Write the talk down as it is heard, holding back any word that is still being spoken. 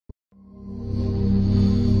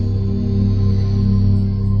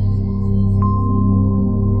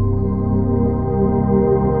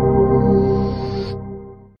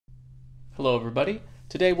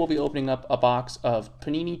Today we'll be opening up a box of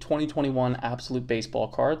Panini 2021 Absolute Baseball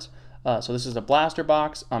cards. So this is a blaster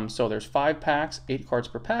box, so there's 5 packs, 8 cards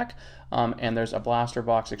per pack, and there's a blaster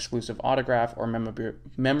box exclusive autograph or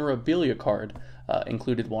memorabilia card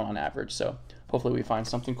included, one on average. So hopefully we find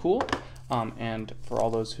something cool. And for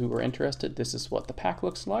all those who are interested, this is what the pack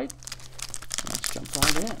looks like. Let's jump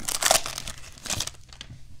right in.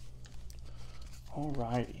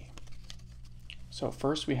 Alrighty. So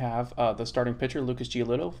first we have the starting pitcher, Lucas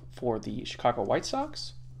Giolito, for the Chicago White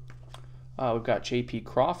Sox. We've got J.P.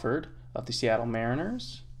 Crawford of the Seattle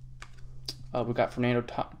Mariners. We've got Fernando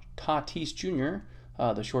Tatis Jr.,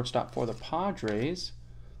 the shortstop for the Padres.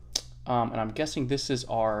 And I'm guessing this is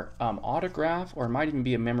our autograph, or it might even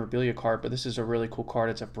be a memorabilia card, but this is a really cool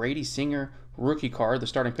card. It's a Brady Singer rookie card, the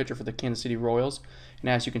starting pitcher for the Kansas City Royals.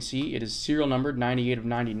 And as you can see, it is serial numbered 98 of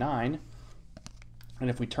 99. And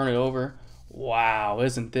if we turn it over, wow,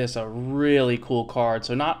 isn't this a really cool card?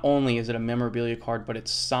 So not only is it a memorabilia card, but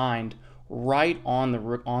it's signed right on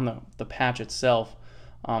the patch itself.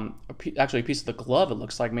 Actually, a piece of the glove, it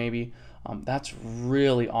looks like, maybe. That's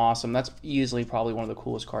really awesome. That's easily probably one of the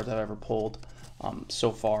coolest cards I've ever pulled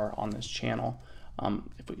so far on this channel.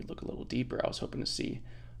 If we could look a little deeper, I was hoping to see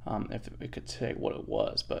if we could say what it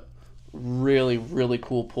was, but really, really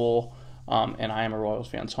cool pull. And I am a Royals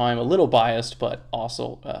fan, so I'm a little biased, but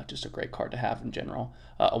also just a great card to have in general.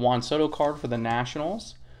 A Juan Soto card for the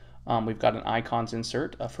Nationals. We've got an Icons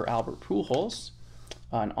insert for Albert Pujols.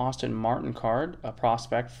 An Austin Martin card, a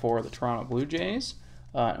prospect for the Toronto Blue Jays.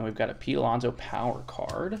 And we've got a Pete Alonso Power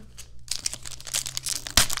card.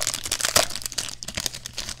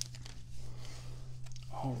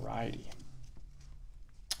 Alrighty.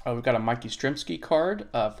 We've got a Mike Yastrzemski card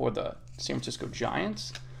for the San Francisco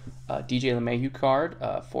Giants. DJ LeMahieu card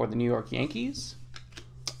for the New York Yankees.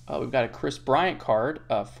 We've got a Chris Bryant card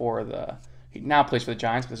he now plays for the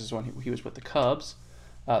Giants, but this is when he was with the Cubs.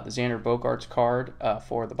 The Xander Bogaerts card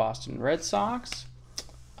for the Boston Red Sox.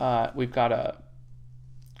 We've got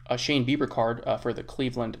a Shane Bieber card for the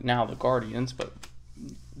Cleveland, now the Guardians, but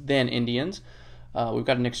then Indians. We've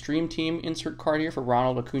got an Extreme Team insert card here for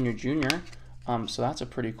Ronald Acuna Jr. So that's a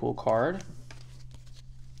pretty cool card.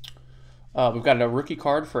 We've got a rookie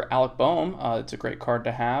card for Alec Boehm. It's a great card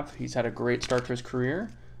to have. He's had a great start to his career,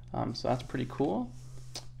 so that's pretty cool.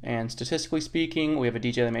 And statistically speaking, we have a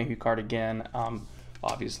DJ LeMahieu card again,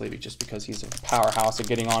 obviously just because he's a powerhouse at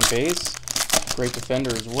getting on base. Great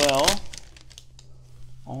defender as well.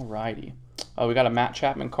 Alrighty. We got a Matt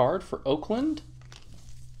Chapman card for Oakland.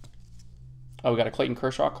 We got a Clayton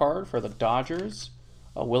Kershaw card for the Dodgers.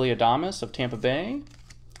 Willy Adames of Tampa Bay.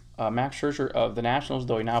 Max Scherzer of the Nationals,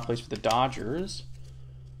 though he now plays for the Dodgers.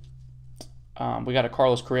 We got a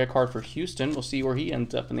Carlos Correa card for Houston. We'll see where he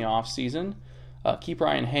ends up in the offseason.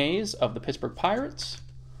 Ke'Bryan Hayes of the Pittsburgh Pirates.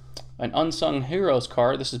 An Unsung Heroes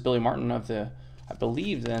card. This is Billy Martin of the, I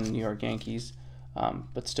believe, then New York Yankees.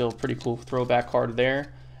 But still pretty cool throwback card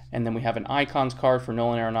there. And then we have an Icons card for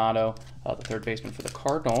Nolan Arenado, the third baseman for the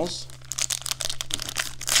Cardinals.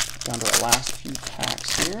 Down to our last few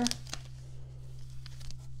packs here.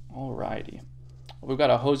 Alrighty. We've got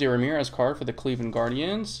a Jose Ramirez card for the Cleveland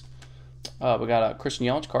Guardians. We got a Christian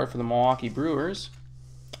Yelich card for the Milwaukee Brewers.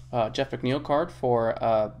 Jeff McNeil card for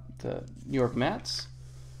the New York Mets.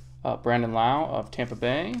 Brandon Lau of Tampa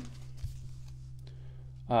Bay.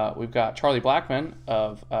 We've got Charlie Blackmon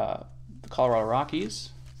of the Colorado Rockies.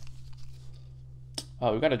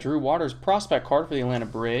 We've got a Drew Waters prospect card for the Atlanta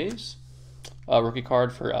Braves. A rookie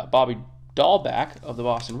card for Bobby Dahlback of the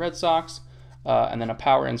Boston Red Sox. And then a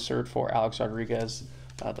power insert for Alex Rodriguez,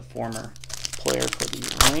 the former player for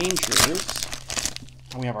the Rangers.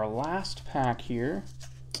 And we have our last pack here.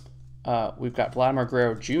 We've got Vladimir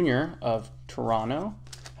Guerrero Jr. of Toronto.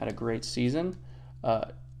 Had a great season.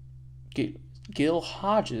 Gil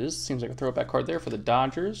Hodges, seems like a throwback card there for the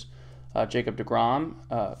Dodgers. Jacob deGrom,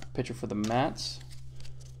 pitcher for the Mets.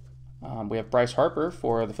 We have Bryce Harper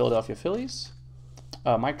for the Philadelphia Phillies.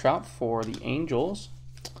 Mike Trout for the Angels.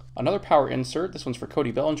 Another power insert. This one's for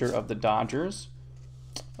Cody Bellinger of the Dodgers.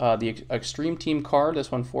 The Extreme Team card.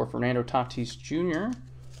 This one for Fernando Tatis Jr.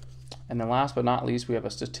 And then last but not least, we have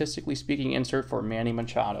a statistically speaking insert for Manny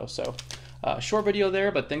Machado. So short video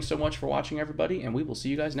there, but thanks so much for watching, everybody, and we will see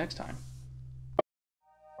you guys next time.